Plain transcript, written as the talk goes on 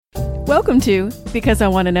Welcome to Because I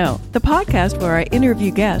Want to Know, the podcast where I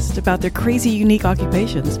interview guests about their crazy, unique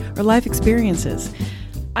occupations or life experiences.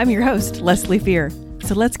 I'm your host, Leslie Fear.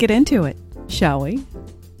 So let's get into it, shall we?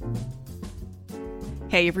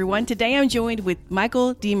 Hey everyone, today I'm joined with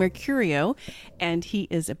Michael DiMercurio, and he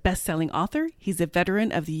is a best-selling author. He's a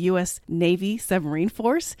veteran of the U.S. Navy Submarine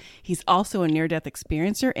Force. He's also a near-death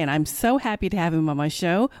experiencer, and I'm so happy to have him on my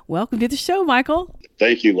show. Welcome to the show, Michael.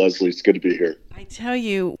 Thank you, Leslie. It's good to be here. I tell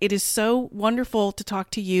you, it is so wonderful to talk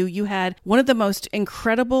to you. You had one of the most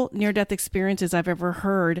incredible near-death experiences I've ever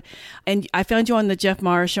heard. And I found you on the Jeff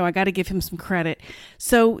Mara show. I got to give him some credit.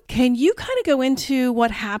 So can you kind of go into what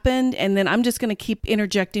happened? And then I'm just going to keep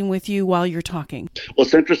interjecting with you while you're talking. Well,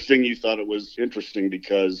 it's interesting you thought it was interesting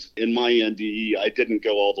because in my NDE, I didn't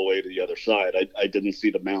go all the way to the other side. I didn't see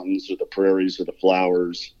the mountains or the prairies or the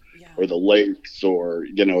flowers or the lakes or,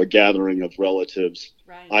 a gathering of relatives.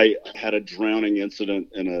 Right. I had a drowning incident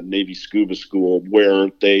in a Navy scuba school where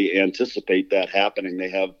they anticipate that happening. They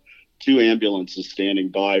have 2 ambulances standing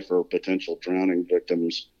by for potential drowning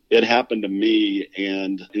victims. It happened to me,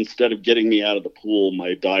 and instead of getting me out of the pool,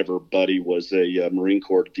 my diver buddy was a Marine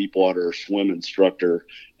Corps deep water swim instructor,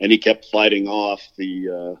 and he kept fighting off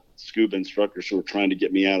the scuba instructors who were trying to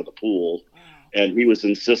get me out of the pool. And he was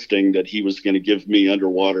insisting that he was going to give me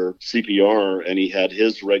underwater CPR, and he had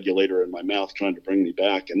his regulator in my mouth trying to bring me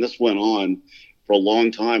back. And this went on for a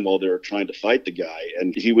long time while they were trying to fight the guy.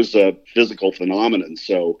 And he was a physical phenomenon.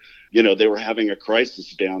 So, they were having a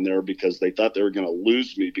crisis down there because they thought they were going to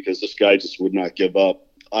lose me because this guy just would not give up.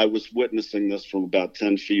 I was witnessing this from about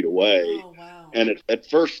 10 feet away. Oh, wow. And at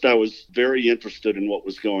first, I was very interested in what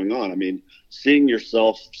was going on. I mean, seeing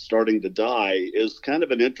yourself starting to die is kind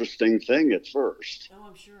of an interesting thing at first. Oh,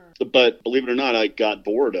 I'm sure. But believe it or not, I got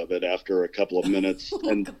bored of it after a couple of minutes.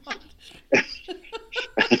 And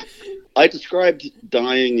I described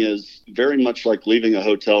dying as very much like leaving a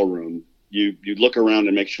hotel room. You look around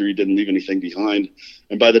and make sure you didn't leave anything behind.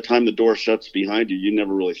 And by the time the door shuts behind you, you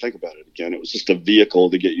never really think about it again. It was just a vehicle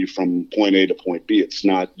to get you from point A to point B. It's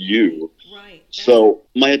not you. Right. So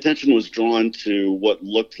my attention was drawn to what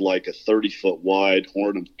looked like a 30-foot wide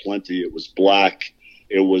horn of plenty. It was black.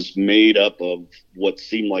 It was made up of what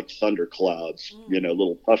seemed like thunderclouds,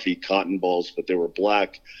 little puffy cotton balls, but they were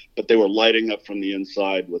black, but they were lighting up from the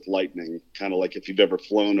inside with lightning, kind of like if you've ever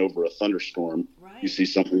flown over a thunderstorm. Right. You see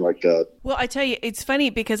something like that. Well, I tell you, it's funny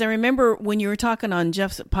because I remember when you were talking on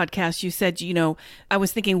Jeff's podcast, you said, I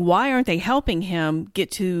was thinking, why aren't they helping him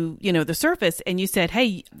get to, the surface? And you said,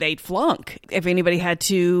 hey, they'd flunk if anybody had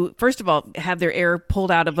to, first of all, have their air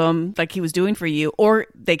pulled out of them like he was doing for you, or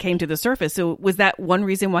they came to the surface. So was that one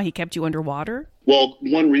reason why he kept you underwater? Well,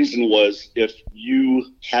 one reason was if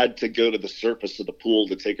you had to go to the surface of the pool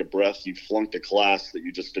to take a breath, you flunked a class that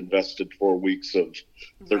you just invested 4 weeks of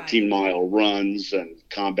 13-mile runs and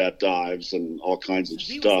combat dives and all kinds of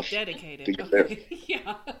stuff. He was dedicated. To get there.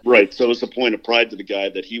 Yeah. Right. So it was a point of pride to the guy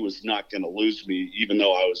that he was not going to lose me, even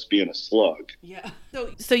though I was being a slug. Yeah.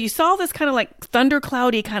 So you saw this kind of like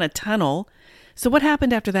thundercloudy kind of tunnel. So what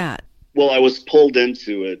happened after that? Well, I was pulled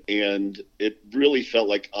into it, and it really felt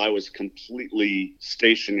like I was completely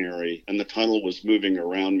stationary, and the tunnel was moving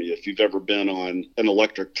around me. If you've ever been on an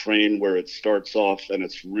electric train where it starts off and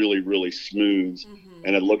it's really, really smooth,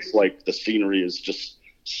 and it looks like the scenery is just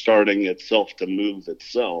starting itself to move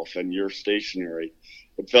itself, and you're stationary.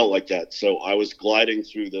 It felt like that. So I was gliding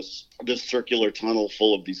through this circular tunnel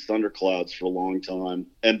full of these thunderclouds for a long time.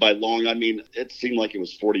 And by long, I mean, it seemed like it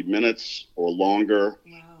was 40 minutes or longer.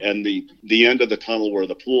 Wow. And the end of the tunnel where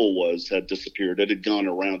the pool was had disappeared. It had gone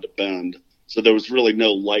around a bend. So there was really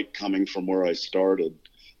no light coming from where I started.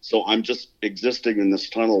 So I'm just existing in this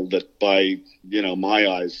tunnel that by, my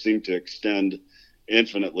eyes seemed to extend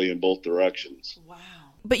infinitely in both directions. Wow.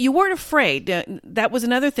 But you weren't afraid. That was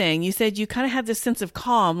another thing. You said you kind of had this sense of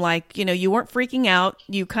calm, like, you weren't freaking out.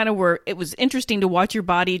 You kind of were, it was interesting to watch your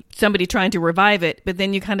body, somebody trying to revive it, but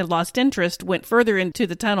then you kind of lost interest, went further into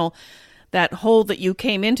the tunnel. That hole that you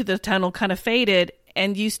came into the tunnel kind of faded,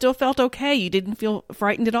 and you still felt okay. You didn't feel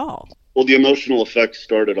frightened at all. Well, the emotional effect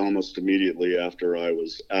started almost immediately after I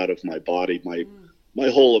was out of my body. My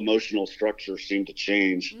whole emotional structure seemed to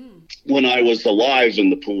change. When I was alive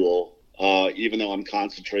in the pool, even though I'm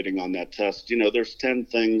concentrating on that test, there's 10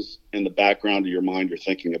 things in the background of your mind you're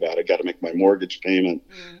thinking about. I got to make my mortgage payment.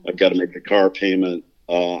 I've got to make the car payment.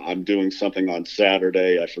 I'm doing something on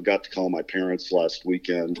Saturday. I forgot to call my parents last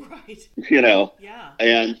weekend. Right. Yeah.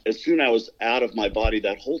 And as soon as I was out of my body,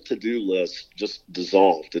 that whole to-do list just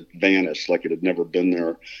dissolved. It vanished like it had never been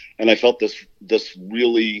there. And I felt this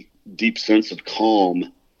really deep sense of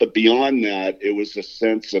calm But beyond that, it was a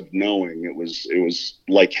sense of knowing. It was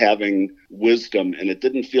like having wisdom, and it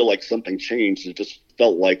didn't feel like something changed. It just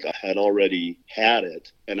felt like I had already had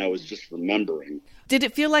it, and I was just remembering. Did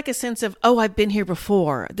it feel like a sense of, oh, I've been here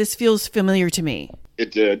before. This feels familiar to me?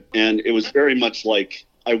 It did. And it was very much like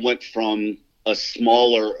I went from a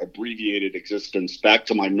smaller, abbreviated existence back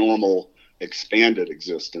to my normal, expanded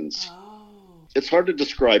existence. Oh. It's hard to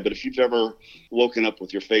describe, but if you've ever woken up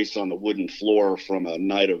with your face on the wooden floor from a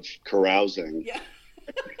night of carousing, yeah.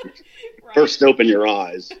 Right. First open your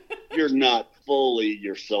eyes. You're not fully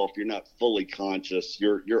yourself. You're not fully conscious.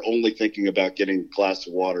 You're only thinking about getting a glass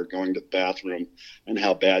of water, going to the bathroom, and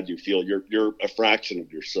how bad you feel. You're a fraction of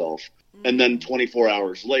yourself. Mm-hmm. And then 24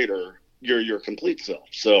 hours later, you're your complete self.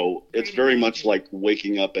 So it's very much like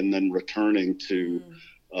waking up and then returning to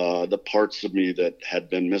the parts of me that had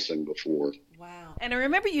been missing before. Wow. And I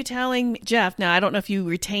remember you telling Jeff, now I don't know if you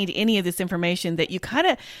retained any of this information, that you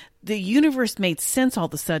the universe made sense all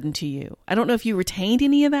of a sudden to you. I don't know if you retained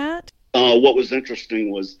any of that. What was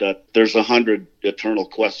interesting was that there's 100 eternal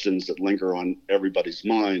questions that linger on everybody's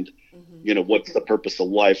mind. Mm-hmm. What's the purpose of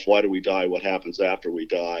life? Why do we die? What happens after we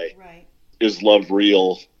die? Right. Is love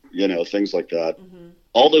real? Things like that. Mm-hmm.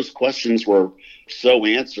 All those questions were so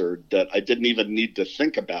answered that I didn't even need to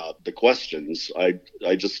think about the questions. I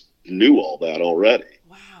just knew all that already.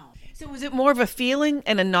 Wow. So was it more of a feeling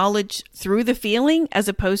and a knowledge through the feeling as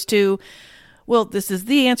opposed to, well, this is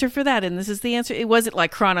the answer for that and this is the answer? It wasn't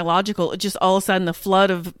like chronological, just all of a sudden the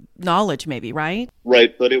flood of knowledge maybe, right?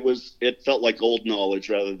 Right, but it felt like old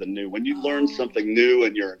knowledge rather than new. When you learn something new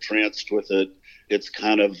and you're entranced with it, it's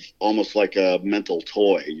kind of almost like a mental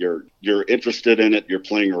toy. You're interested in it, you're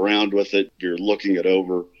playing around with it, you're looking it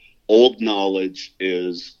over. Old knowledge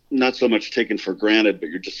is not so much taken for granted, but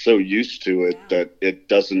you're just so used to it that it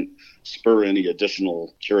doesn't spur any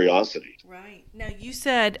additional curiosity. Right. Now, you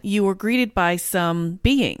said you were greeted by some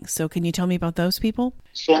beings. So can you tell me about those people?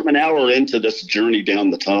 So I'm an hour into this journey down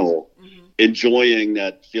the tunnel, enjoying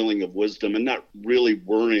that feeling of wisdom and not really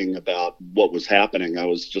worrying about what was happening. I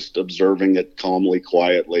was just observing it calmly,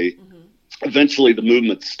 quietly. Mm-hmm. Eventually, the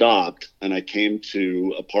movement stopped, and I came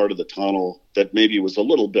to a part of the tunnel that maybe was a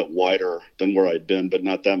little bit wider than where I'd been, but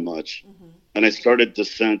not that much. Mm-hmm. And I started to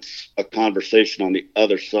sense a conversation on the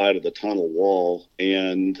other side of the tunnel wall,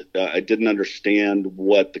 and I didn't understand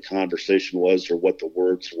what the conversation was or what the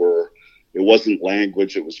words were. It wasn't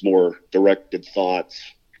language. It was more directed thoughts.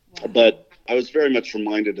 Wow. But I was very much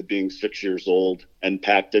reminded of being 6 years old and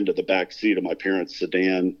packed into the back seat of my parents'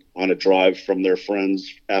 sedan on a drive from their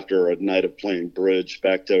friends after a night of playing bridge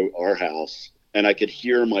back to our house. And I could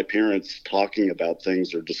hear my parents talking about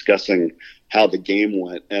things or discussing how the game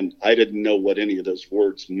went. And I didn't know what any of those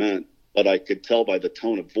words meant, but I could tell by the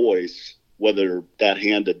tone of voice whether that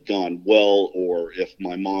hand had gone well or if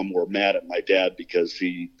my mom were mad at my dad because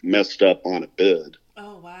he messed up on a bid.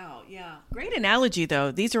 Oh, wow. Yeah. Great analogy,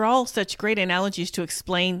 though. These are all such great analogies to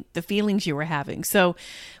explain the feelings you were having. So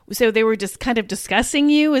they were just kind of discussing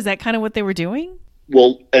you? Is that kind of what they were doing?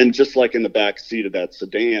 Well, and just like in the back seat of that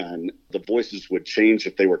sedan, the voices would change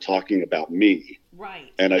if they were talking about me.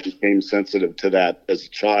 Right. And I became sensitive to that as a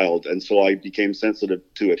child. And so I became sensitive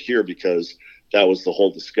to it here because that was the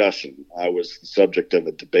whole discussion. I was the subject of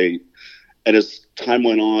a debate. And as time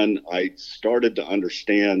went on, I started to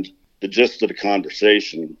understand the gist of the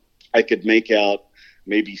conversation. I could make out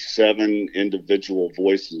maybe 7 individual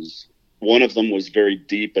voices. One of them was very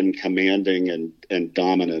deep and commanding and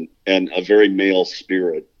dominant and a very male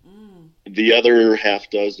spirit. The other half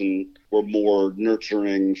dozen were more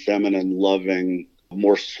nurturing, feminine, loving,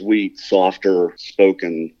 more sweet, softer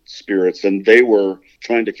spoken spirits. And they were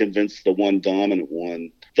trying to convince the one dominant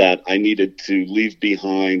one that I needed to leave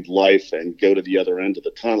behind life and go to the other end of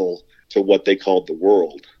the tunnel to what they called the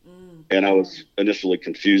world. And I was initially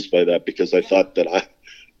confused by that because I thought that I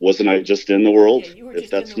just in the world? Yeah, if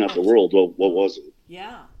that's not the world, well, what was it?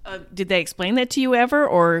 Yeah. Did they explain that to you ever,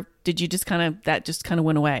 or did you just kind of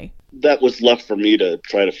went away? That was left for me to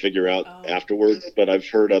try to figure out afterwards. But I've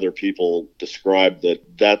heard other people describe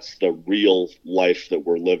that that's the real life that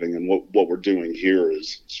we're living, and what we're doing here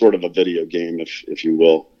is sort of a video game, if you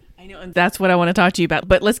will. I know, and that's what I want to talk to you about.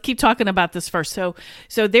 But let's keep talking about this first. So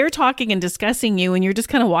they're talking and discussing you, and you're just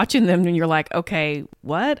kind of watching them, and you're like, okay,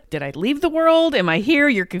 what? Did I leave the world? Am I here?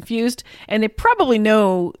 You're confused. And they probably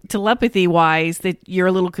know telepathy-wise that you're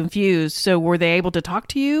a little confused. So were they able to talk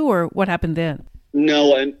to you, or what happened then?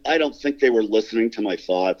 No, and I don't think they were listening to my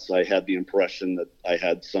thoughts. I had the impression that I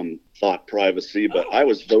had some thought privacy, but I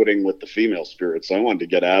was voting with the female spirits. I wanted to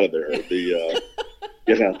get out of there.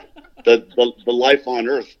 The life on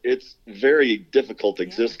Earth, it's very difficult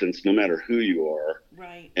existence no matter who you are.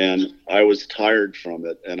 Right. And I was tired from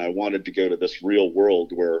it, and I wanted to go to this real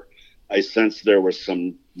world where I sensed there were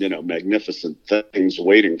some, magnificent things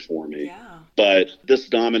waiting for me. Yeah. But this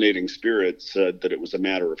dominating spirit said that it was a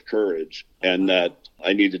matter of courage, and that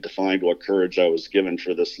I needed to find what courage I was given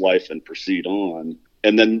for this life and proceed on.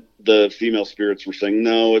 And then the female spirits were saying,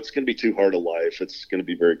 no, it's going to be too hard a life. It's going to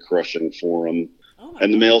be very crushing for them.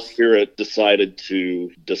 And the male spirit decided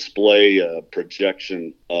to display a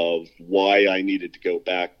projection of why I needed to go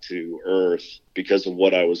back to Earth because of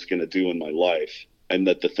what I was going to do in my life, and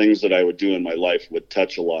that the things that I would do in my life would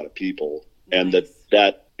touch a lot of people, and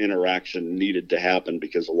that interaction needed to happen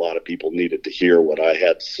because a lot of people needed to hear what I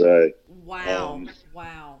had to say. Wow.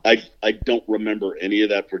 Wow. I don't remember any of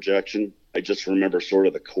that projection. I just remember sort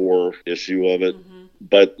of the core issue of it. Mm-hmm.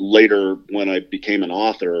 But later, when I became an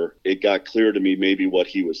author, it got clear to me maybe what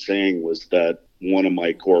he was saying was that one of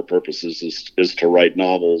my core purposes is to write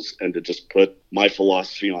novels and to just put my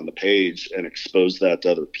philosophy on the page and expose that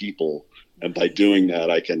to other people. And by doing that,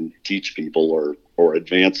 I can teach people or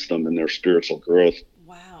advance them in their spiritual growth.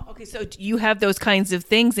 Wow. Okay, so you have those kinds of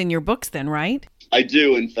things in your books then, right? I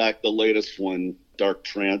do. In fact, the latest one, Dark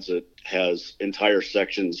Transit, has entire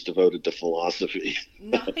sections devoted to philosophy.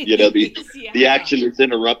 Nice. The action is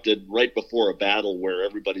interrupted right before a battle where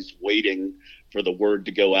everybody's waiting for the word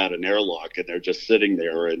to go out an airlock, and they're just sitting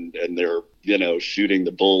there and they're, shooting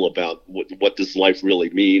the bull about what does life really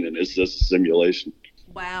mean, and is this a simulation?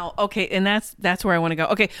 Wow. Okay, and that's where I want to go.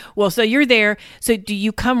 Okay, well, so you're there. So do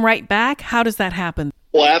you come right back? How does that happen?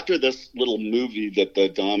 Well, after this little movie that the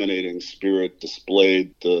dominating spirit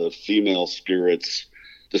displayed, the female spirits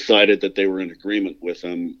decided that they were in agreement with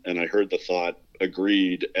him, and I heard the thought,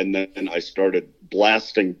 agreed, and then I started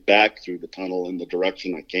blasting back through the tunnel in the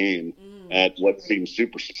direction I came at what seemed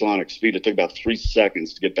supersonic speed. It took about 3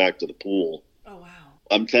 seconds to get back to the pool. Oh, wow.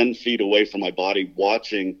 I'm 10 feet away from my body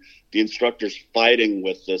watching the instructors fighting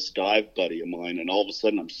with this dive buddy of mine, and all of a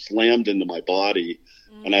sudden I'm slammed into my body,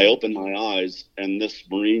 and I open my eyes, and this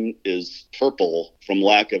Marine is purple from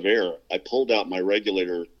lack of air. I pulled out my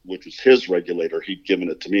regulator, which was his regulator. He'd given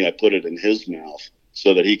it to me. I put it in his mouth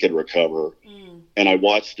so that he could recover. And I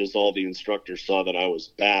watched as all the instructors saw that I was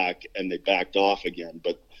back, and they backed off again.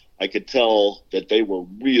 But I could tell that they were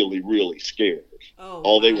really, really scared.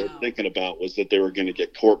 All they were thinking about was that they were going to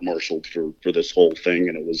get court-martialed for this whole thing,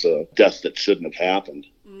 and it was a death that shouldn't have happened.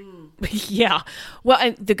 Yeah. Well,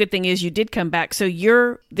 and the good thing is you did come back. So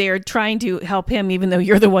you're there trying to help him, even though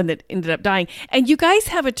you're the one that ended up dying. And you guys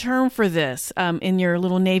have a term for this in your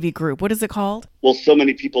little Navy group. What is it called? Well, so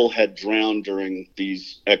many people had drowned during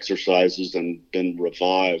these exercises and been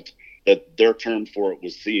revived that their term for it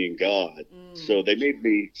was seeing God. So they made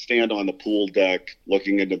me stand on the pool deck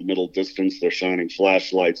looking into the middle distance. They're shining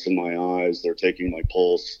flashlights in my eyes. They're taking my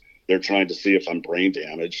pulse. They're trying to see if I'm brain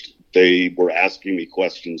damaged. They were asking me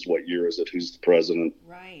questions. What year is it? Who's the president?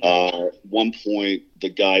 Right. At one point, the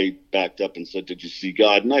guy backed up and said, "Did you see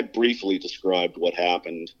God?" And I briefly described what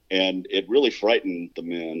happened, and it really frightened the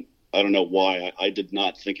man. I don't know why. I did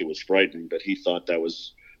not think it was frightening, but he thought that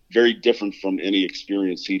was very different from any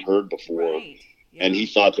experience he'd heard before. Right. Yeah. And he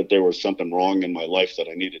thought that there was something wrong in my life that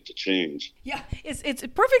I needed to change. Yeah, it's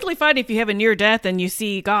perfectly fine if you have a near death and you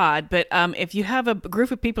see God, but if you have a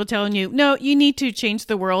group of people telling you, no, you need to change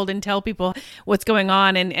the world and tell people what's going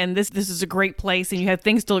on, and this is a great place, and you have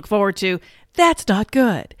things to look forward to, that's not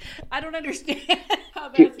good. I don't understand how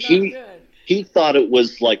that's not good. He thought it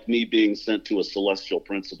was like me being sent to a celestial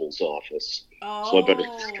principal's office. So I better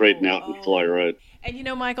straighten out and fly right.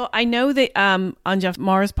 And Michael, I know that on Jeff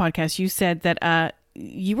Mara's podcast, you said that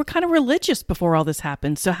you were kind of religious before all this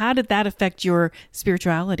happened. So how did that affect your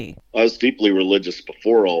spirituality? I was deeply religious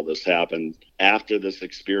before all this happened. After this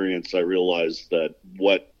experience, I realized that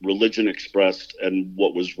what religion expressed and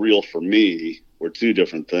what was real for me were two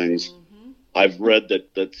different things. Mm-hmm. I've read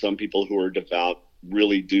that some people who are devout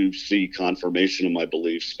really do see confirmation of my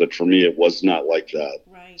beliefs, but for me, it was not like that.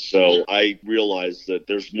 Right. So I realized that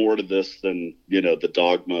there's more to this than, the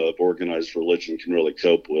dogma of organized religion can really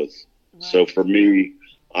cope with. Right. So for me,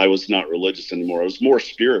 I was not religious anymore. I was more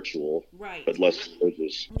spiritual, right, but less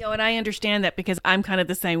religious. And I understand that because I'm kind of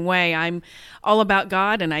the same way. I'm all about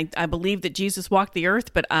God, and I believe that Jesus walked the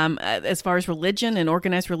earth. But as far as religion and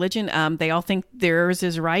organized religion, they all think theirs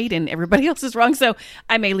is right and everybody else is wrong. So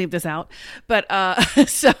I may leave this out. But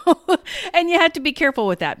and you have to be careful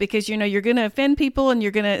with that because, you're going to offend people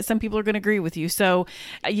and some people are going to agree with you. So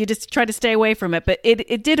you just try to stay away from it. But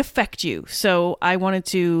it did affect you. So I wanted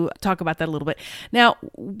to talk about that a little bit. Now,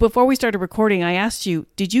 before we started recording, I asked you,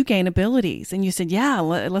 did you gain abilities? And you said, yeah,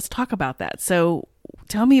 let's talk about that. So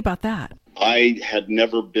tell me about that. I had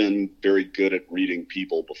never been very good at reading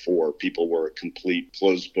people before. People were a complete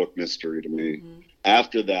closed book mystery to me. Mm-hmm.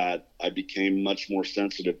 After that, I became much more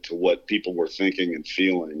sensitive to what people were thinking and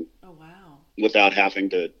feeling. Oh, wow. Without having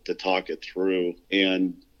to talk it through.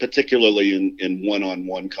 And particularly in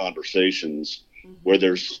one-on-one conversations, mm-hmm. where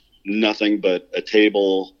there's nothing but a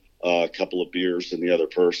table, a couple of beers, and the other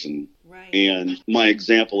person. Right. And my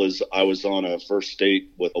example is I was on a first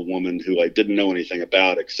date with a woman who I didn't know anything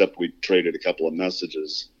about, except we traded a couple of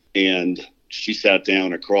messages. And she sat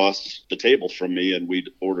down across the table from me, and we'd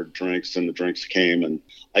ordered drinks, and the drinks came. And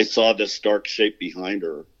I saw this dark shape behind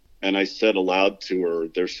her. And I said aloud to her,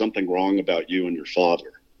 "There's something wrong about you and your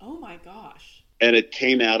father." Oh, my gosh. And it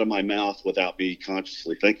came out of my mouth without me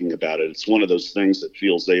consciously thinking about it. It's one of those things that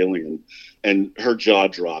feels alien. And her jaw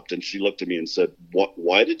dropped, and she looked at me and said,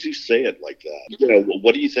 "Why did you say it like that? You know,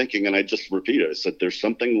 what are you thinking?" And I just repeated, I said, "There's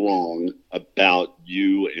something wrong about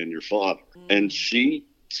you and your father." Mm. And she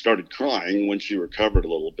started crying when she recovered a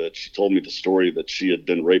little bit. She told me the story that she had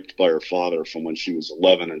been raped by her father from when she was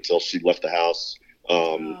 11 until she left the house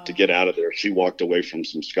to get out of there. She walked away from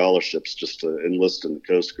some scholarships just to enlist in the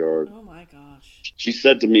Coast Guard. Oh, my gosh. She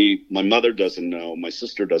said to me, "My mother doesn't know. My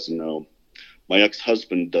sister doesn't know. My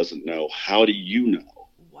ex-husband doesn't know. How do you know?"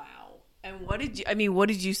 Wow. And what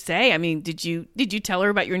did you say? I mean, did you tell her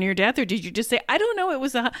about your near death, or did you just say, "I don't know, it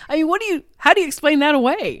was how do you explain that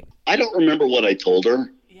away?" I don't remember what I told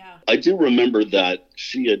her. Yeah. I do remember that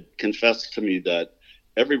she had confessed to me that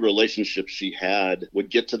every relationship she had would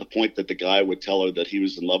get to the point that the guy would tell her that he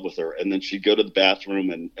was in love with her, and then she'd go to the bathroom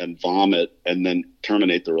and vomit and then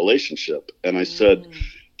terminate the relationship. And I said,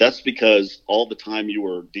 "That's because all the time you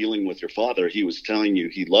were dealing with your father, he was telling you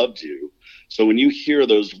he loved you. So when you hear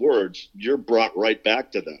those words, you're brought right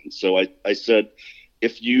back to them." So I said,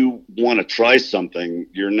 if you want to try something,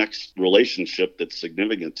 your next relationship that's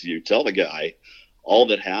significant to you, tell the guy all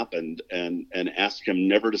that happened and ask him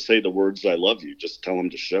never to say the words "I love you." Just tell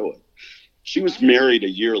him to show it. She was married a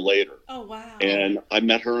year later. Oh, wow. And I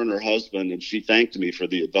met her and her husband, and she thanked me for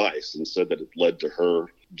the advice and said that it led to her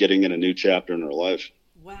getting in a new chapter in her life.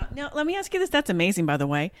 Wow. Now, let me ask you this. That's amazing, by the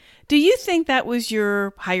way. Do you think that was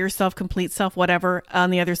your higher self, complete self, whatever,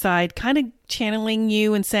 on the other side, kind of channeling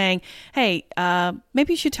you and saying, "Hey,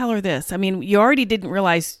 maybe you should tell her this"? I mean, you already didn't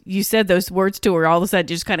realize you said those words to her. All of a sudden, it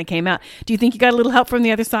just kind of came out. Do you think you got a little help from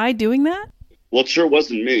the other side doing that? Well, it sure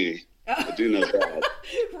wasn't me. I do know that.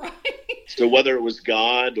 Right. So whether it was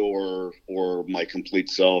God or my complete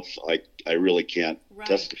self, I really can't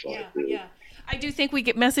testify. Yeah, yeah. I do think we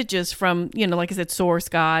get messages from, like I said, Source,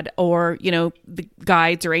 God, or, the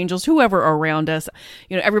guides or angels, whoever are around us.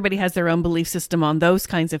 Everybody has their own belief system on those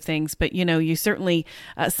kinds of things. But, you certainly,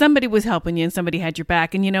 somebody was helping you and somebody had your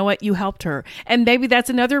back. And you know what? You helped her. And maybe that's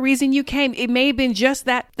another reason you came. It may have been just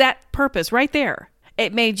that purpose right there.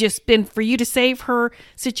 It may have just been for you to save her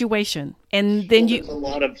situation. And then there's a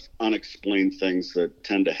lot of unexplained things that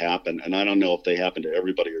tend to happen. And I don't know if they happen to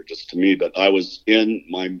everybody or just to me, but I was in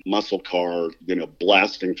my muscle car,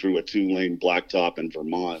 blasting through a 2-lane blacktop in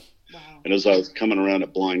Vermont. Wow. And as I was coming around a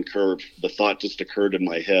blind curve, the thought just occurred in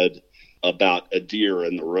my head about a deer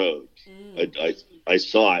in the road. I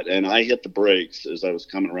saw it, and I hit the brakes as I was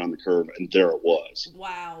coming around the curve, and there it was.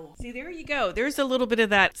 Wow. See, there you go. There's a little bit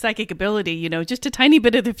of that psychic ability, just a tiny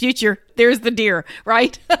bit of the future. There's the deer,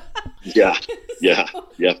 right? Yeah.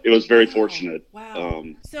 It was very fortunate. Wow.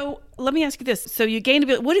 So let me ask you this. So you gained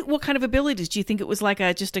what kind of abilities? Do you think it was like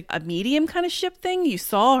just a medium kind of ship thing? You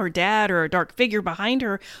saw her dad or a dark figure behind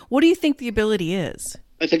her. What do you think the ability is?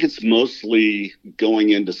 I think it's mostly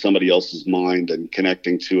going into somebody else's mind and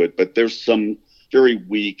connecting to it, but there's some very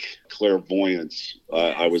weak clairvoyance.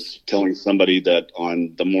 I was telling somebody that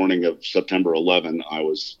on the morning of September 11, I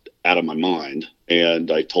was out of my mind.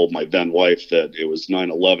 And I told my then wife that it was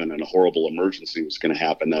 9/11 and a horrible emergency was going to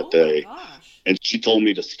happen that day. And she told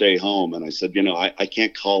me to stay home. And I said, I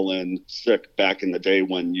can't call in sick back in the day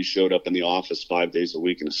when you showed up in the office 5 days a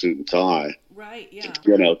week in a suit and tie. Right, yeah.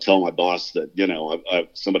 Tell my boss that,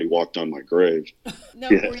 somebody walked on my grave. No,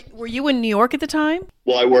 were you in New York at the time?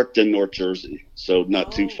 Well, I worked in North Jersey, so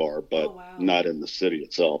not too far, but not in the city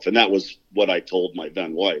itself. And that was what I told my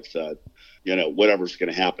then wife, that, whatever's going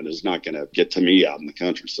to happen is not going to get to me out in the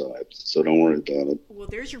countryside. So don't worry about it. Well,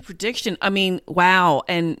 there's your prediction. I mean, wow.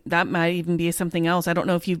 And that might even be something else. I don't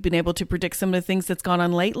know if you've been able to predict some of the things that's gone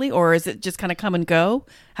on lately, or is it just kind of come and go?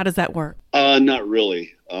 How does that work? Not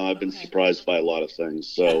really. I've been surprised by a lot of things.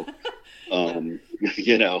 So,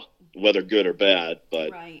 whether good or bad,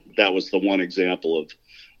 but that was the one example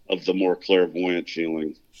of the more clairvoyant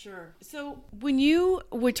feeling. Sure. So when you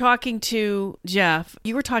were talking to Jeff,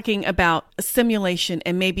 you were talking about a simulation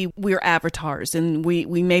and maybe we're avatars and we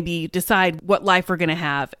maybe decide what life we're going to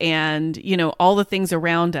have and, all the things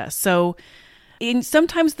around us. So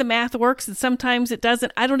sometimes the math works and sometimes it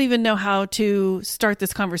doesn't. I don't even know how to start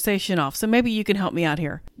this conversation off. So maybe you can help me out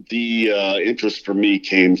here. The interest for me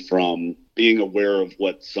came from being aware of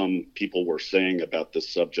what some people were saying about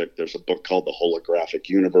this subject. There's a book called The Holographic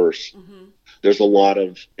Universe. Mm-hmm. There's a lot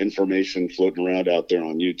of information floating around out there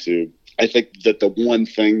on YouTube. I think that the one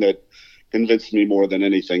thing that convinced me more than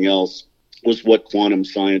anything else was what quantum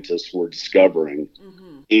scientists were discovering.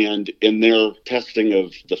 Mm-hmm. And in their testing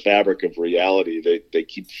of the fabric of reality, they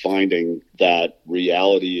keep finding that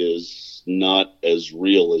reality is not as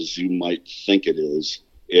real as you might think it is.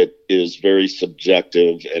 It is very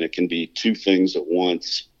subjective, and it can be two things at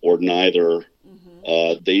once or neither.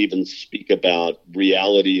 Mm-hmm. They even speak about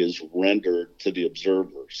reality is rendered to the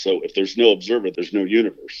observer. So if there's no observer, there's no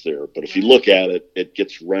universe there. But if you look at it, it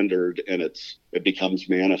gets rendered and it becomes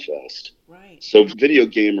manifest. Right. So video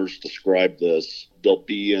gamers describe this. They'll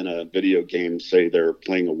be in a video game, say they're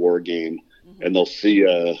playing a war game, mm-hmm. and they'll see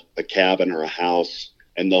a cabin or a house,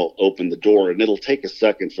 and they'll open the door, and it'll take a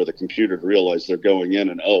second for the computer to realize they're going in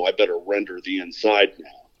and, I better render the inside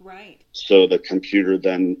now. Right. So the computer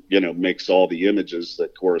then, makes all the images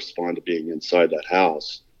that correspond to being inside that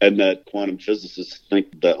house. And that quantum physicists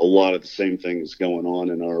think that a lot of the same thing is going on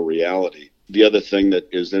in our reality. The other thing that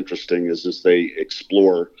is interesting is they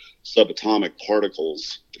explore subatomic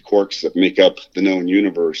particles, the quarks that make up the known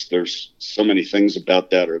universe. There's so many things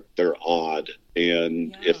about that they're odd.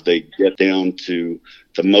 And if they get down to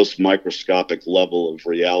the most microscopic level of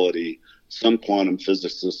reality, some quantum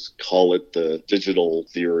physicists call it the digital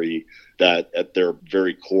theory, that at their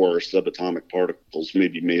very core, subatomic particles may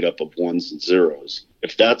be made up of ones and zeros.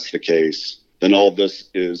 If that's the case, then all this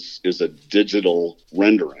is a digital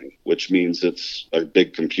rendering, which means it's a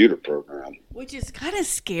big computer program. Which is kind of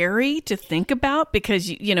scary to think about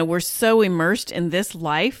because, we're so immersed in this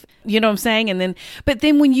life. You know what I'm saying? But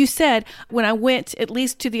then when you said, when I went at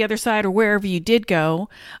least to the other side or wherever you did go,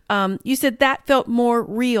 you said that felt more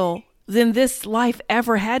real than this life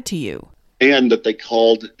ever had to you. And that they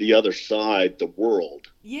called the other side the world.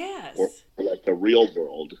 Yes. Or like the real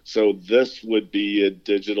world. So this would be a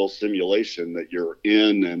digital simulation that you're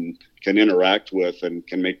in and can interact with and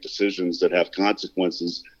can make decisions that have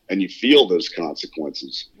consequences, and you feel those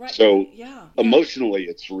consequences. Right. So emotionally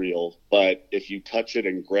it's real, but if you touch it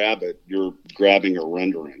and grab it, you're grabbing a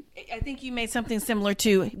rendering. I think you made something similar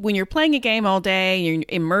to when you're playing a game all day, you're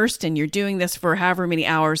immersed and you're doing this for however many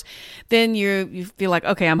hours, then you feel like,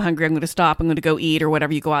 okay, I'm hungry, I'm going to stop, I'm going to go eat or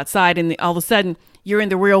whatever, you go outside, and all of a sudden you're in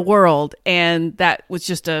the real world, and that was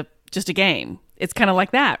just a game. It's kind of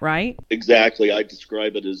like that, right? Exactly. I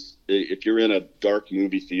describe it as if you're in a dark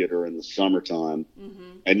movie theater in the summertime,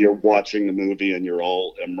 mm-hmm. and you're watching the movie and you're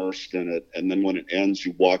all immersed in it, and then when it ends,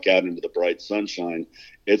 you walk out into the bright sunshine,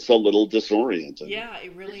 it's a little disorienting. Yeah,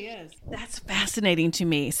 it really is. That's fascinating to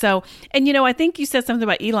me. So, and I think you said something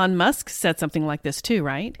about Elon Musk said something like this too,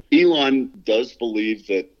 right? Elon does believe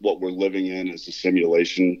that what we're living in is a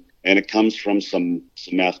simulation. And it comes from some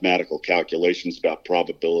mathematical calculations about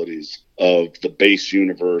probabilities of the base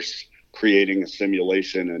universe creating a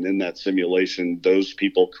simulation. And in that simulation, those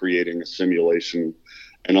people creating a simulation,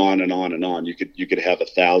 and on and on and on. You could have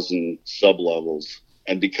 1,000 sublevels.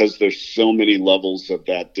 And because there's so many levels of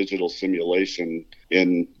that digital simulation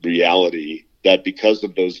in reality, that because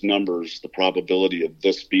of those numbers, the probability of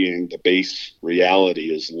this being the base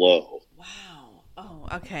reality is low.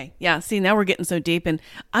 Okay. Yeah. See, now we're getting so deep, and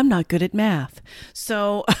I'm not good at math.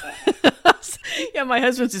 So, my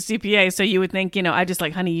husband's a CPA, so you would think, I just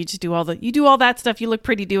like, honey, you do all that stuff. You look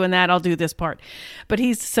pretty doing that. I'll do this part. But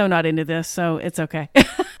he's so not into this, so it's okay.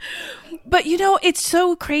 But, it's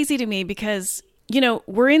so crazy to me because,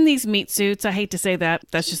 we're in these meat suits. I hate to say that.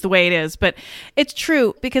 That's just the way it is. But it's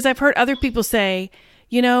true because I've heard other people say,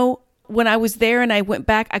 when I was there and I went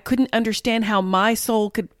back, I couldn't understand how my soul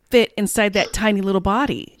could fit inside that tiny little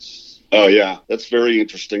body. Oh, yeah. That's very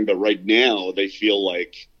interesting. But right now, they feel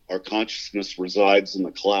like our consciousness resides in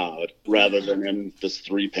the cloud rather than in this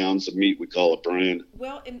 3 pounds of meat we call a brain.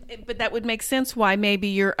 Well, but that would make sense why maybe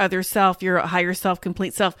your other self, your higher self,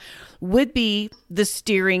 complete self, would be the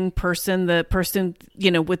steering person, the person,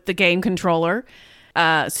 with the game controller,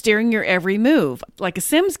 steering your every move, like a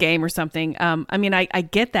Sims game or something. I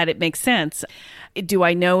get that. It makes sense. Do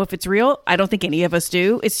I know if it's real? I don't think any of us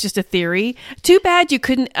do. It's just a theory. Too bad you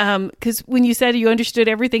couldn't, because when you said you understood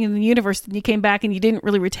everything in the universe and you came back and you didn't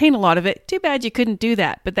really retain a lot of it, too bad you couldn't do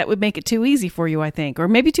that. But that would make it too easy for you, I think, or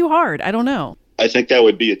maybe too hard. I don't know. I think that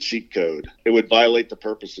would be a cheat code. It would violate the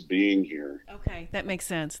purpose of being here. Okay, that makes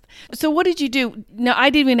sense. So what did you do? No, I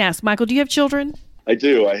didn't even ask. Michael, do you have children? I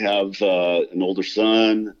do. I have an older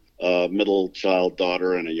son, a middle child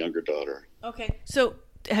daughter, and a younger daughter. Okay. So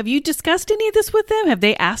have you discussed any of this with them? Have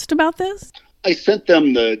they asked about this? I sent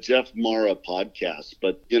them the Jeff Mara podcast,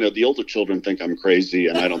 but, the older children think I'm crazy,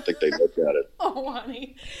 and I don't think they looked at it. Oh,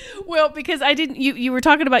 honey. Well, because I didn't, you were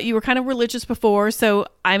talking about you were kind of religious before, so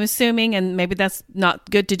I'm assuming, and maybe that's not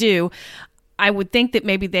good to do, I would think that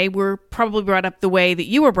maybe they were probably brought up the way that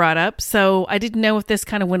you were brought up, so I didn't know if this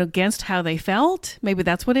kind of went against how they felt. Maybe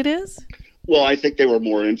that's what it is? Well, I think they were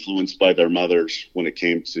more influenced by their mothers when it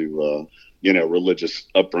came to, religious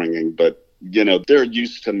upbringing, but they're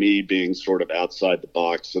used to me being sort of outside the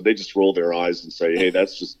box. So they just roll their eyes and say, hey,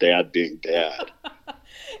 that's just dad being dad.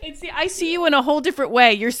 And see, I see you in a whole different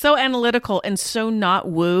way. You're so analytical and so not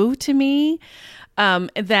woo to me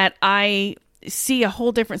that I see a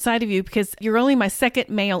whole different side of you, because you're only my second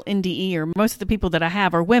male NDE, or most of the people that I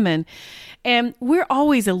have are women. And we're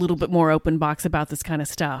always a little bit more open box about this kind of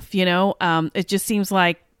stuff. It just seems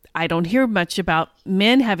like I don't hear much about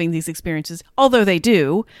men having these experiences, although they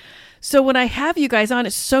do. So when I have you guys on,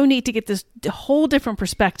 it's so neat to get this whole different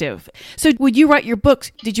perspective. So when you write your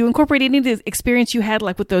books, did you incorporate any of the experience you had,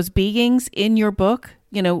 like with those beings, in your book?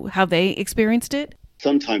 How they experienced it?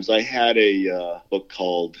 Sometimes I had a book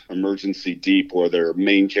called Emergency Deep, where their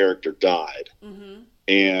main character died. Mm-hmm.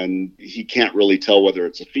 And he can't really tell whether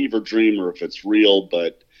it's a fever dream or if it's real,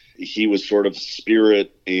 but he was sort of a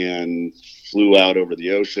spirit and flew out over the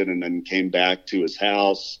ocean and then came back to his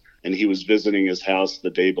house. And he was visiting his house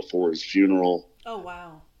the day before his funeral. Oh,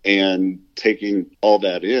 wow. And taking all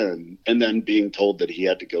that in, and then being told that he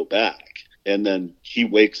had to go back. And then he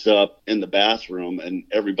wakes up in the bathroom, and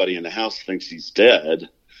everybody in the house thinks he's dead.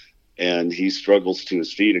 And he struggles to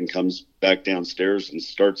his feet and comes back downstairs and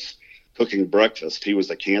starts cooking breakfast. He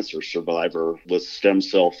was a cancer survivor with stem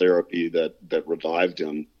cell therapy that revived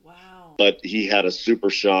him. But he had a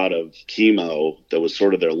super shot of chemo that was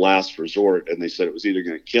sort of their last resort, and they said it was either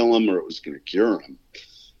going to kill him or it was going to cure him.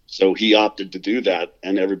 So he opted to do that,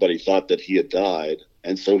 and everybody thought that he had died.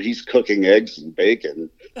 And so he's cooking eggs and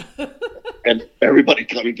bacon, and everybody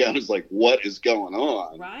coming down is like, what is going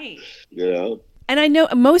on? Right. Yeah. And I know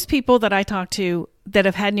most people that I talk to that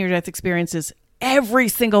have had near-death experiences, every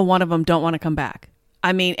single one of them don't want to come back.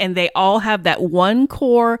 I mean, and they all have that one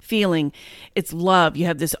core feeling. It's love. You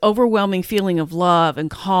have this overwhelming feeling of love and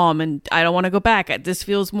calm, and I don't want to go back. This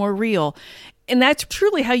feels more real. And that's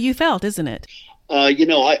truly how you felt, isn't it?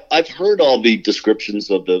 I've heard all the descriptions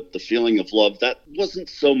of the feeling of love. That wasn't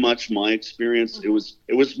so much my experience. Mm-hmm.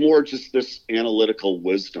 It was more just this analytical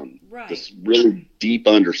wisdom, right. This really deep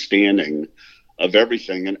understanding of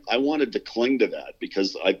everything. And I wanted to cling to that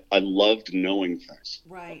because I loved knowing things.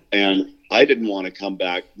 Right. And I didn't want to come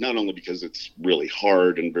back, not only because it's really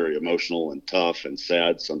hard and very emotional and tough and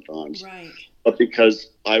sad sometimes, right. but because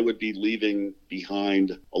I would be leaving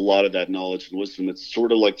behind a lot of that knowledge and wisdom. It's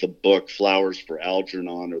sort of like the book Flowers for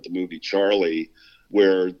Algernon or the movie Charlie,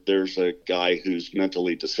 where there's a guy who's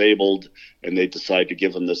mentally disabled and they decide to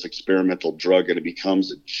give him this experimental drug and it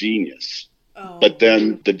becomes a genius. Oh. But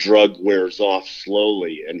then the drug wears off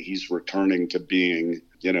slowly and he's returning to being,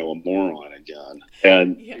 a moron again.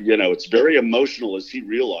 And, it's very emotional as he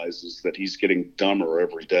realizes that he's getting dumber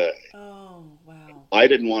every day. Oh, wow. I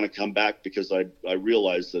didn't want to come back because I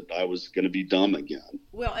realized that I was going to be dumb again.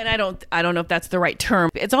 Well, and I don't know if that's the right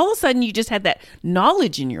term. It's all of a sudden you just had that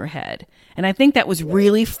knowledge in your head. And I think that was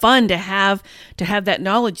really fun to have that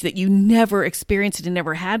knowledge that you never experienced and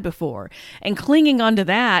never had before. And clinging onto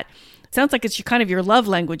that, sounds like it's kind of your love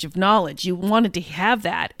language of knowledge. You wanted to have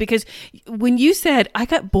that because when you said, I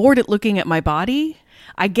got bored at looking at my body,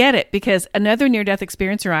 I get it, because another near-death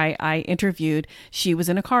experiencer I interviewed, she was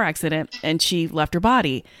in a car accident and she left her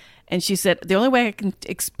body. And she said, the only way I can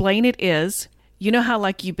explain it is, you know how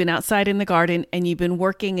like you've been outside in the garden and you've been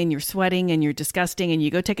working and you're sweating and you're disgusting and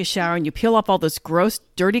you go take a shower and you peel off all those gross,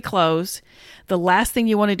 dirty clothes. The last thing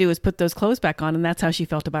you want to do is put those clothes back on. And that's how she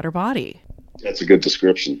felt about her body. That's a good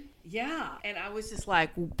description. Yeah. And I was just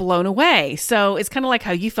like blown away. So it's kind of like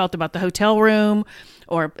how you felt about the hotel room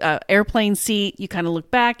or airplane seat. You kind of look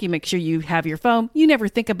back, you make sure you have your phone. You never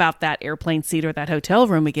think about that airplane seat or that hotel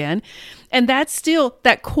room again. And that's still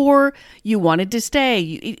that core, you wanted to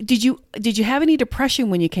stay. Did you have any depression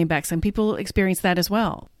when you came back? Some people experience that as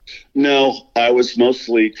well. No, I was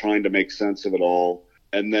mostly trying to make sense of it all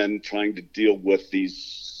and then trying to deal with these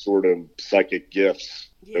sort of psychic gifts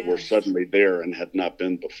that were suddenly there and had not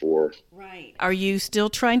been before. Right. Are you still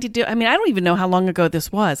trying to do, I mean, I don't even know how long ago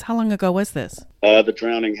this was. How long ago was this? The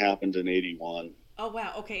drowning happened in 81. Oh,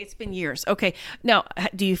 wow. Okay. It's been years. Okay. Now,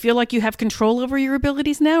 do you feel like you have control over your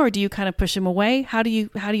abilities now, or do you kind of push them away? How do you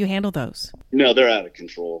handle those? No, they're out of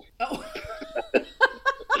control. Oh.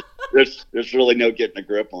 There's really no getting a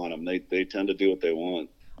grip on them. They tend to do what they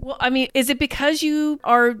want. Well, I mean, is it because you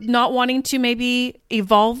are not wanting to maybe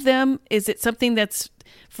evolve them? Is it something that's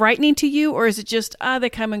frightening to you, or is it just, they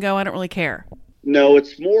come and go, I don't really care? No,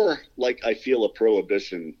 it's more like I feel a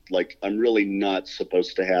prohibition, like I'm really not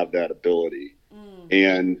supposed to have that ability.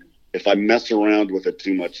 And if I mess around with it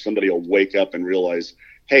too much, somebody will wake up and realize,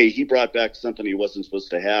 hey, he brought back something he wasn't supposed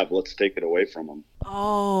to have. Let's take it away from him.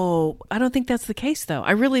 Oh, I don't think that's the case, though.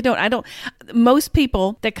 I really don't. Most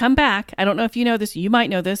people that come back, I don't know if you know this, you might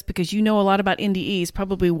know this because you know a lot about NDEs,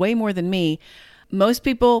 probably way more than me. Most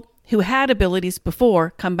people who had abilities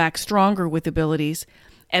before come back stronger with abilities,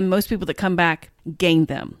 and most people that come back gain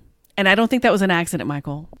them. And I don't think that was an accident,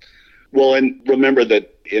 Michael. Well, and remember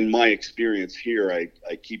that in my experience here,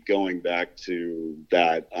 I keep going back to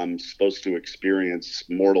that I'm supposed to experience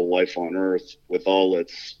mortal life on Earth with all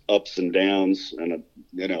its ups and downs and,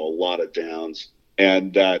 a lot of downs.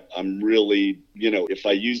 And that I'm really, if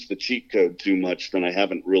I use the cheat code too much, then I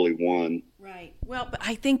haven't really won. Right. Well, but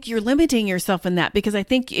I think you're limiting yourself in that, because I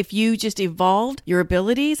think if you just evolved your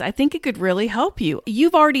abilities, I think it could really help you.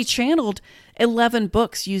 You've already channeled 11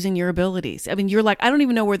 books using your abilities. I mean, you're like, I don't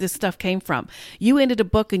even know where this stuff came from. You ended a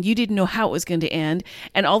book and you didn't know how it was going to end.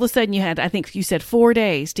 And all of a sudden you had, I think you said 4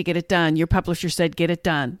 days to get it done. Your publisher said, get it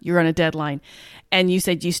done. You're on a deadline. And you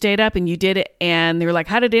said you stayed up and you did it. And they were like,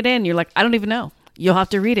 how did it end? You're like, I don't even know. You'll have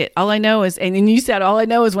to read it. All I know is, and then you said, all I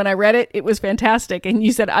know is when I read it, it was fantastic. And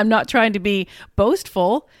you said, I'm not trying to be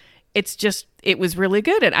boastful. It's just, it was really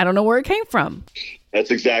good. And I don't know where it came from.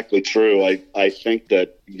 That's exactly true. I think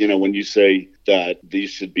that, when you say that these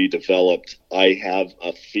should be developed, I have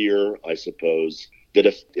a fear, I suppose, that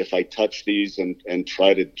if I touch these and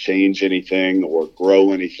try to change anything or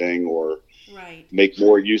grow anything or make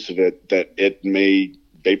more use of it, that it may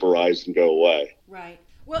vaporize and go away. Right.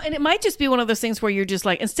 Well, and it might just be one of those things where you're just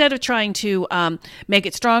like, instead of trying to make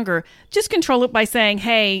it stronger, just control it by saying,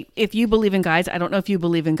 hey, if you believe in guides, I don't know if you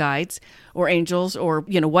believe in guides or angels or,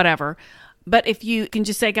 whatever. But if you can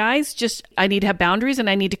just say, guys, I need to have boundaries and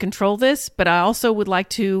I need to control this, but I also would like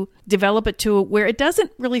to develop it to where it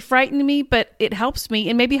doesn't really frighten me, but it helps me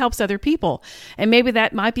and maybe helps other people. And maybe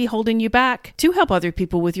that might be holding you back to help other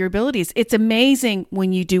people with your abilities. It's amazing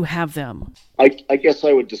when you do have them. I guess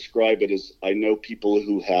I would describe it as I know people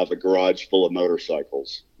who have a garage full of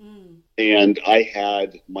motorcycles. And I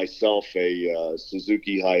had myself a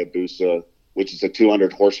Suzuki Hayabusa, which is a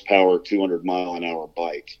 200 horsepower, 200 mile an hour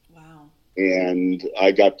bike. And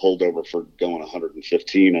I got pulled over for going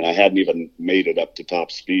 115, and I hadn't even made it up to top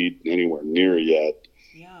speed anywhere near yet.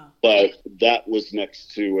 Yeah. But that was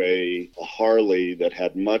next to a Harley that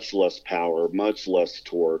had much less power, much less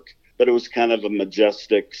torque, but it was kind of a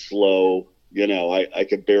majestic, slow, I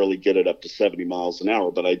could barely get it up to 70 miles an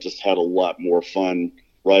hour, but I just had a lot more fun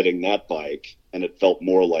riding that bike, and it felt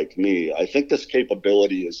more like me. I think this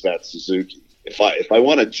capability is that Suzuki. If I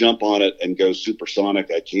want to jump on it and go supersonic,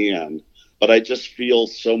 I can. But I just feel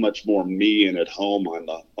so much more me and at home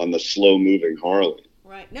on the slow moving Harley.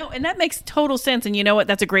 Right. No, and that makes total sense. And you know what?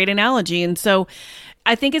 That's a great analogy. And so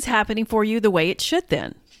I think it's happening for you the way it should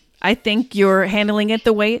then. I think you're handling it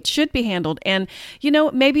the way it should be handled. And,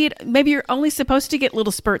 maybe you're only supposed to get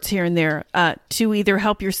little spurts here and there to either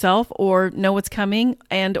help yourself or know what's coming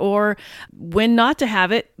and or when not to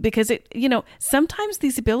have it, because sometimes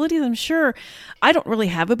these abilities, I'm sure I don't really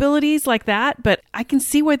have abilities like that, but I can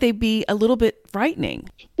see why they'd be a little bit frightening.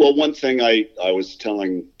 Well, one thing I was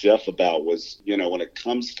telling Jeff about was, when it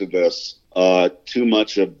comes to this, too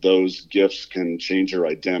much of those gifts can change your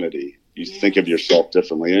identity. You think of yourself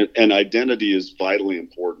differently. And identity is vitally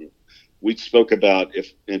important. We spoke about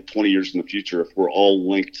if in 20 years in the future, if we're all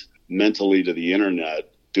linked mentally to the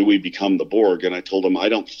internet, do we become the Borg? And I told him, I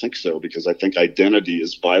don't think so, because I think identity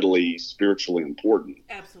is vitally spiritually important.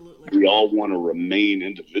 Absolutely. We all want to remain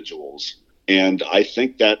individuals. And I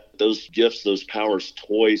think that those gifts, those powers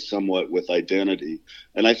toy somewhat with identity.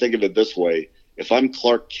 And I think of it this way. If I'm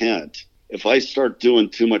Clark Kent, if I start doing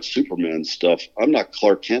too much Superman stuff, I'm not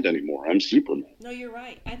Clark Kent anymore. I'm Superman. No, you're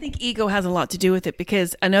right. I think ego has a lot to do with it,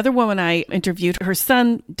 because another woman I interviewed, her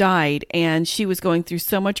son died and she was going through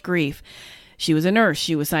so much grief. She was a nurse.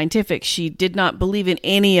 She was scientific. She did not believe in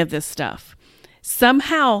any of this stuff.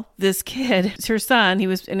 Somehow this kid, her son, he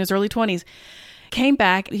was in his early 20s, came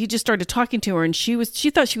back. He just started talking to her, and she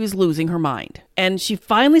thought she was losing her mind. And she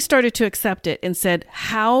finally started to accept it and said,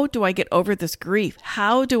 how do I get over this grief?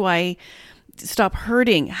 How do I stop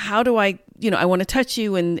hurting? How do I want to touch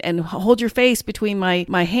you and hold your face between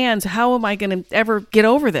my hands. How am I going to ever get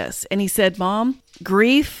over this? And he said, Mom,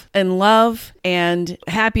 grief and love and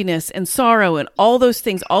happiness and sorrow and all those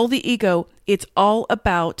things, all the ego, it's all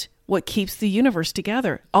about what keeps the universe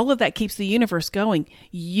together. All of that keeps the universe going.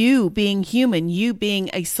 You being human, you being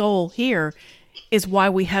a soul here is why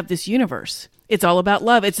we have this universe. It's all about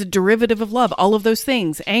love. It's a derivative of love. All of those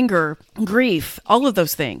things, anger, grief, all of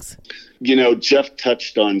those things. Jeff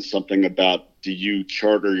touched on something about, do you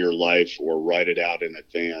charter your life or write it out in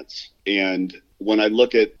advance? And when I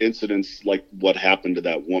look at incidents like what happened to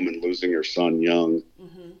that woman losing her son young,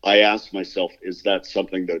 I ask myself, is that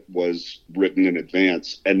something that was written in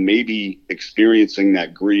advance? And maybe experiencing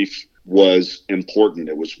that grief was important.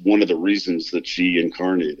 It was one of the reasons that she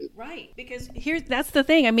incarnated. Right. Because that's the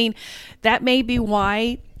thing. I mean, that may be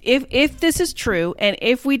why, if this is true, and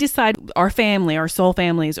if we decide our family, our soul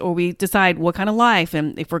families, or we decide what kind of life,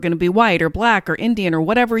 and if we're going to be white or black or Indian or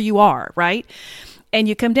whatever you are, right? And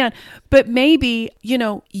you come down, but maybe,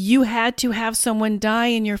 you had to have someone die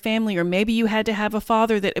in your family, or maybe you had to have a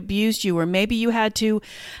father that abused you, or maybe you had to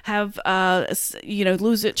have,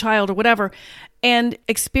 lose a child or whatever, and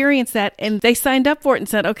experience that. And they signed up for it and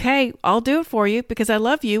said, okay, I'll do it for you because I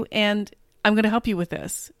love you and I'm going to help you with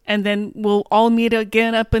this. And then we'll all meet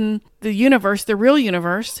again up in the universe, the real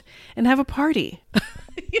universe, and have a party.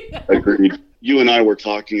 Agreed. You and I were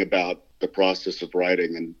talking about the process of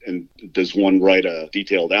writing, and does one write a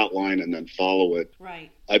detailed outline and then follow it?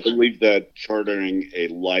 Right. I believe that chartering a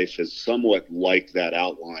life is somewhat like that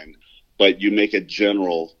outline, but you make it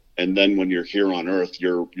general, and then when you're here on Earth,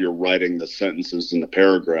 you're writing the sentences and the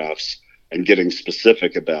paragraphs and getting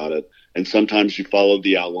specific about it. And sometimes you follow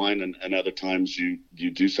the outline, and other times you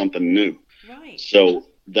do something new. Right. So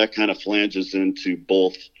that kind of flanges into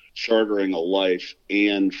both chartering a life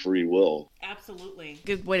and free will. Absolutely.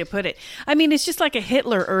 Good way to put it. I mean, it's just like a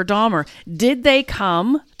Hitler or a Dahmer. Did they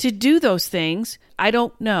come to do those things? I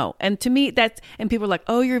don't know. And to me, and people are like,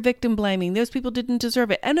 oh, you're victim blaming. Those people didn't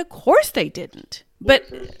deserve it. And of course they didn't. But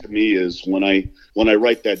to me is when I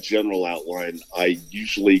write that general outline, I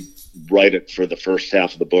usually write it for the first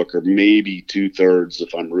half of the book, or maybe 2/3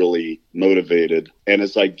 if I'm really motivated. And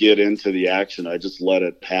as I get into the action, I just let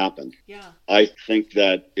it happen. Yeah. I think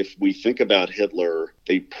that if we think about Hitler,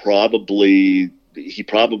 he probably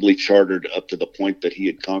chartered up to the point that he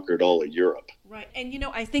had conquered all of Europe. Right. And,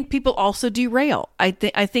 I think people also derail. I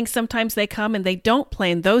think sometimes they come and they don't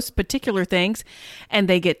plan those particular things and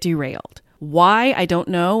they get derailed. Why? I don't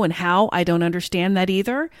know. And how? I don't understand that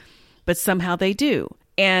either. But somehow they do.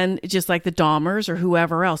 And just like the Dahmers or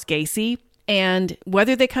whoever else, Gacy, and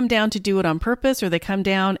whether they come down to do it on purpose or they come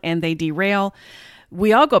down and they derail,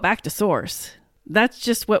 we all go back to source. That's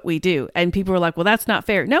just what we do. And people are like, well, that's not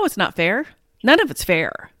fair. No, it's not fair. None of it's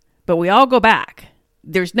fair. But we all go back.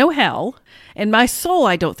 There's no hell. In my soul,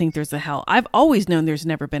 I don't think there's a hell. I've always known there's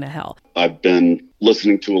never been a hell. I've been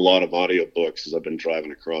listening to a lot of audiobooks as I've been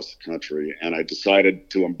driving across the country, and I decided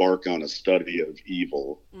to embark on a study of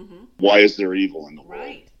evil. Mm-hmm. Why is there evil in the world?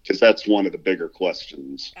 Right. Because that's one of the bigger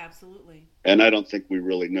questions. Absolutely. And I don't think we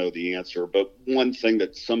really know the answer. But one thing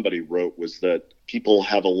that somebody wrote was that people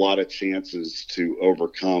have a lot of chances to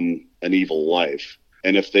overcome an evil life.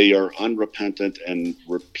 And if they are unrepentant and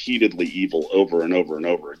repeatedly evil over and over and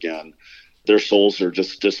over again, their souls are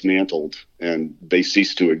just dismantled and they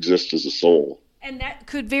cease to exist as a soul. And that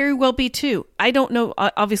could very well be too. I don't know,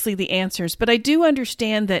 obviously, the answers, but I do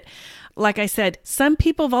understand that, like I said, some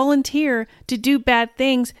people volunteer to do bad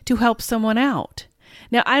things to help someone out.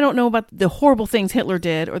 Now, I don't know about the horrible things Hitler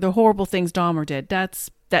did or the horrible things Dahmer did. That's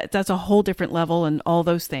a whole different level and all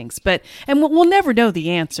those things. And we'll never know the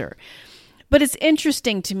answer. But it's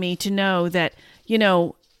interesting to me to know that,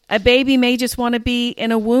 a baby may just want to be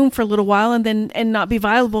in a womb for a little while and not be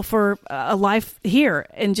viable for a life here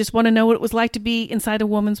and just want to know what it was like to be inside a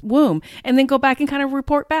woman's womb and then go back and kind of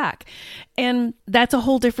report back. And that's a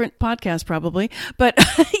whole different podcast probably. But,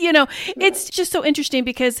 it's just so interesting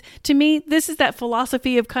because to me, this is that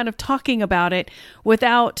philosophy of kind of talking about it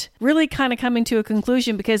without really kind of coming to a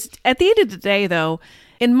conclusion, because at the end of the day, though,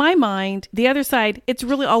 in my mind, the other side, it's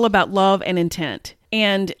really all about love and intent.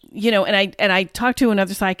 And, and I talked to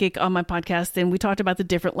another psychic on my podcast and we talked about the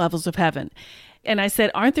different levels of heaven. And I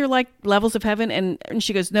said, aren't there like levels of heaven? And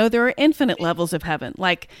she goes, no, there are infinite levels of heaven.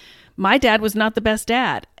 Like my dad was not the best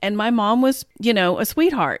dad and my mom was, a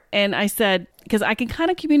sweetheart. And I said, because I can kind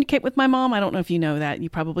of communicate with my mom. I don't know if you know that. You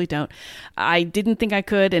probably don't. I didn't think I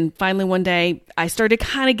could. And finally one day I started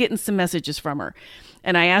kind of getting some messages from her.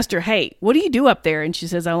 And I asked her, hey, what do you do up there? And she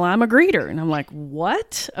says, oh, I'm a greeter. And I'm like,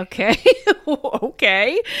 what? Okay.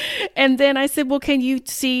 Okay. And then I said, well, can you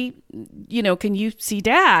see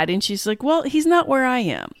Dad? And she's like, well, he's not where I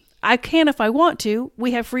am. I can if I want to.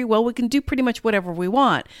 We have free will. We can do pretty much whatever we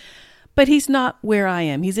want. But he's not where I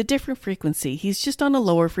am. He's a different frequency. He's just on a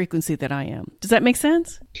lower frequency than I am. Does that make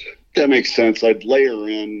sense? That makes sense. I'd layer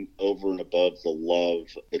in over and above the love,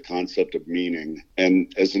 the concept of meaning.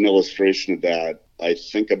 And as an illustration of that, I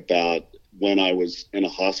think about when I was in a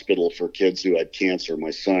hospital for kids who had cancer.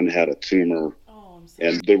 My son had a tumor,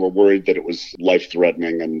 and they were worried that it was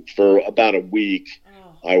life-threatening. And for about a week,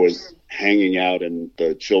 I was hanging out in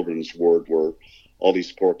the children's ward where all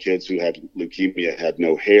these poor kids who had leukemia had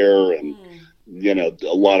no hair, and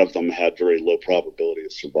a lot of them had very low probability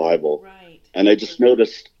of survival. Right. And I just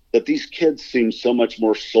noticed that these kids seem so much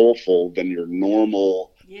more soulful than your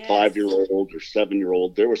normal 5-year-old or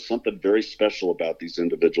 7-year-old. There was something very special about these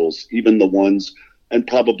individuals, even the ones, and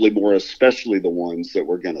probably more especially the ones that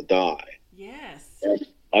were going to die. Yes. And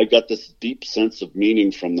I got this deep sense of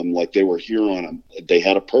meaning from them, like they were here they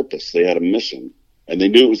had a purpose, they had a mission, and they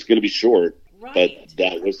knew it was going to be short, but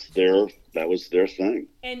that was their thing.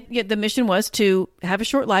 And yet the mission was to have a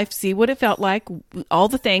short life, see what it felt like, all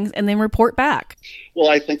the things, and then report back. Well,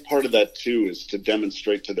 I think part of that, too, is to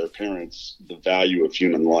demonstrate to their parents the value of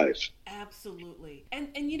human life. Absolutely.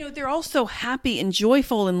 And they're also happy and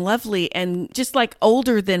joyful and lovely and just like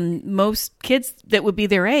older than most kids that would be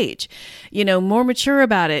their age, more mature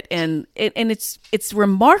about it. And it's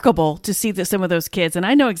remarkable to see some of those kids. And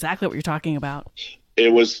I know exactly what you're talking about.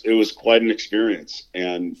 It was quite an experience,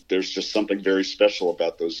 and there's just something very special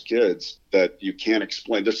about those kids that you can't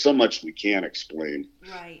explain. There's so much we can't explain,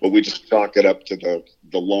 right? But we just chalk it up to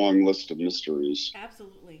the long list of mysteries.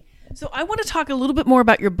 Absolutely. So I want to talk a little bit more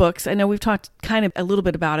about your books. I know we've talked kind of a little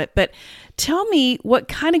bit about it, but tell me what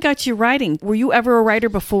kind of got you writing. Were you ever a writer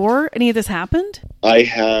before any of this happened? I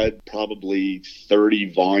had probably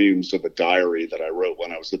 30 volumes of a diary that I wrote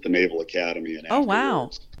when I was at the Naval Academy. Oh, wow.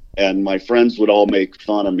 And my friends would all make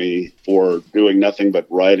fun of me for doing nothing but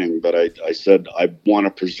writing. But I said, I want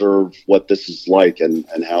to preserve what this is like and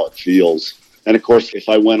how it feels. And of course, if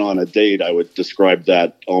I went on a date, I would describe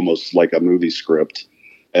that almost like a movie script.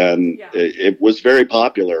 And it was very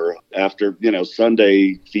popular. After,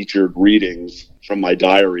 Sunday featured readings from my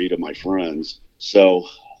diary to my friends. So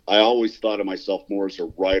I always thought of myself more as a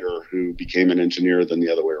writer who became an engineer than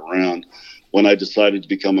the other way around. When I decided to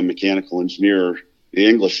become a mechanical engineer, the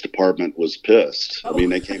English department was pissed. I mean,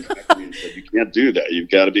 they came back to me and said, you can't do that. You've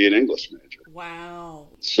got to be an English major. Wow.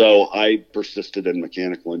 So I persisted in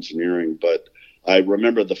mechanical engineering, but I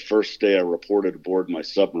remember the first day I reported aboard my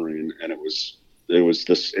submarine, and it was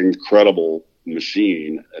this incredible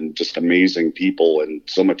machine and just amazing people and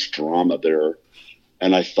so much drama there.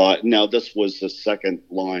 And I thought, now this was the second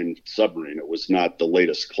line submarine. It was not the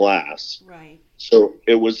latest class. Right. So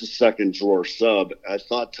it was a second drawer sub. I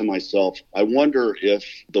thought to myself, I wonder if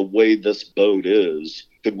the way this boat is,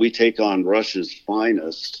 could we take on Russia's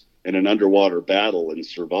finest in an underwater battle and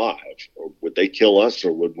survive? Or would they kill us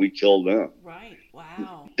or would we kill them? Right.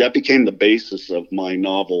 Wow. That became the basis of my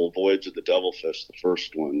novel, Voyage of the Devilfish, the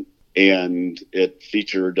first one. And it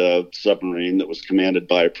featured a submarine that was commanded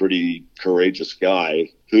by a pretty courageous guy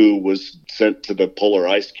who was sent to the polar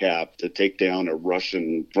ice cap to take down a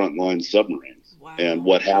Russian frontline submarine. Wow. And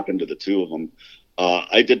what happened to the two of them.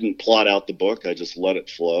 I didn't plot out the book. I just let it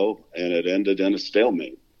flow, and it ended in a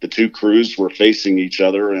stalemate. The two crews were facing each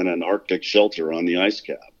other in an Arctic shelter on the ice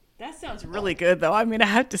cap. That sounds really good, though. I mean, I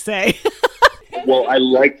have to say. Well, I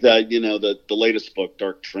like that, the latest book,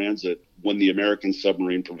 Dark Transit, when the American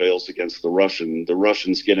submarine prevails against the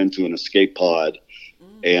Russians get into an escape pod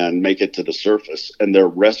and make it to the surface, and they're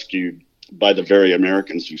rescued by the very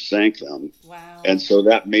Americans who sank them. Wow. And so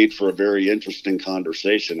that made for a very interesting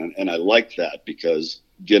conversation. And I liked that because,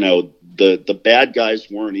 the bad guys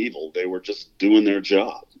weren't evil. They were just doing their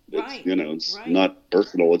job. Right. It's not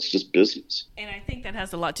personal. It's just business. And I think that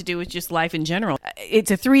has a lot to do with just life in general.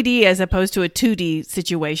 It's a 3D as opposed to a 2D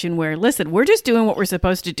situation where, listen, we're just doing what we're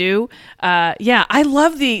supposed to do. I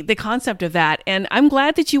love the concept of that. And I'm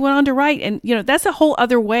glad that you went on to write. And, that's a whole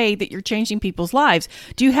other way that you're changing people's lives.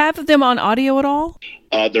 Do you have them on audio at all?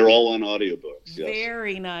 They're all on audiobooks, yes.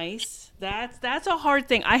 Very nice. That's a hard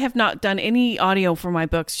thing. I have not done any audio for my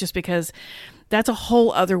books just because that's a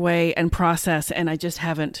whole other way and process, and I just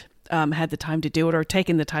haven't had the time to do it or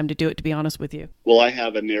taken the time to do it, to be honest with you. Well, I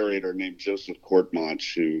have a narrator named Joseph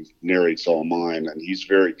Courtmanch who narrates all mine, and he's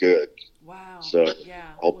very good. Wow. So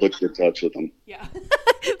I'll put you in touch with them. Yeah.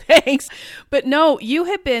 Thanks. But no, you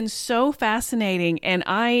have been so fascinating, and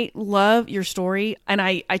I love your story. And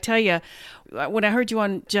I tell you, when I heard you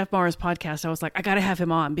on Jeff Mara's podcast, I was like, I got to have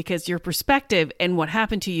him on, because your perspective and what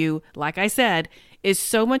happened to you, like I said, is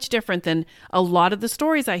so much different than a lot of the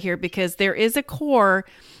stories I hear, because there is a core,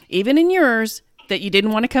 even in yours, that you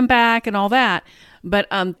didn't want to come back and all that. But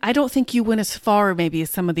I don't think you went as far maybe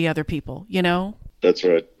as some of the other people, you know? That's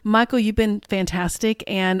right. Michael, you've been fantastic,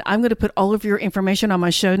 and I'm going to put all of your information on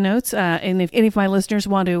my show notes. And if any of my listeners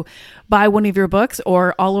want to buy one of your books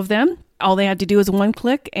or all of them, all they have to do is one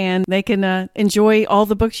click, and they can enjoy all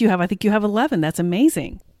the books you have. I think you have 11. That's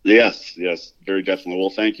amazing. Yes, very definitely.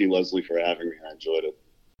 Well, thank you, Leslie, for having me. I enjoyed it.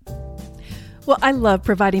 Well, I love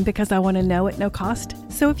providing because I want to know at no cost.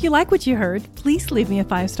 So if you like what you heard, please leave me a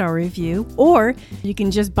 5-star review, or you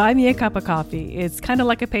can just buy me a cup of coffee. It's kind of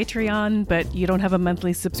like a Patreon, but you don't have a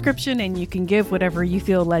monthly subscription, and you can give whatever you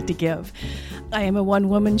feel led to give. I am a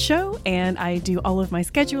one-woman show, and I do all of my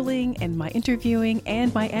scheduling and my interviewing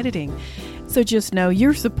and my editing. So just know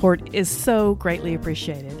your support is so greatly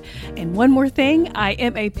appreciated. And one more thing, I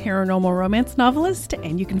am a paranormal romance novelist,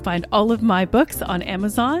 and you can find all of my books on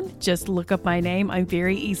Amazon. Just look up my name. I'm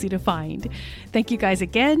very easy to find. Thank you guys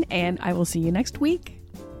again, and I will see you next week.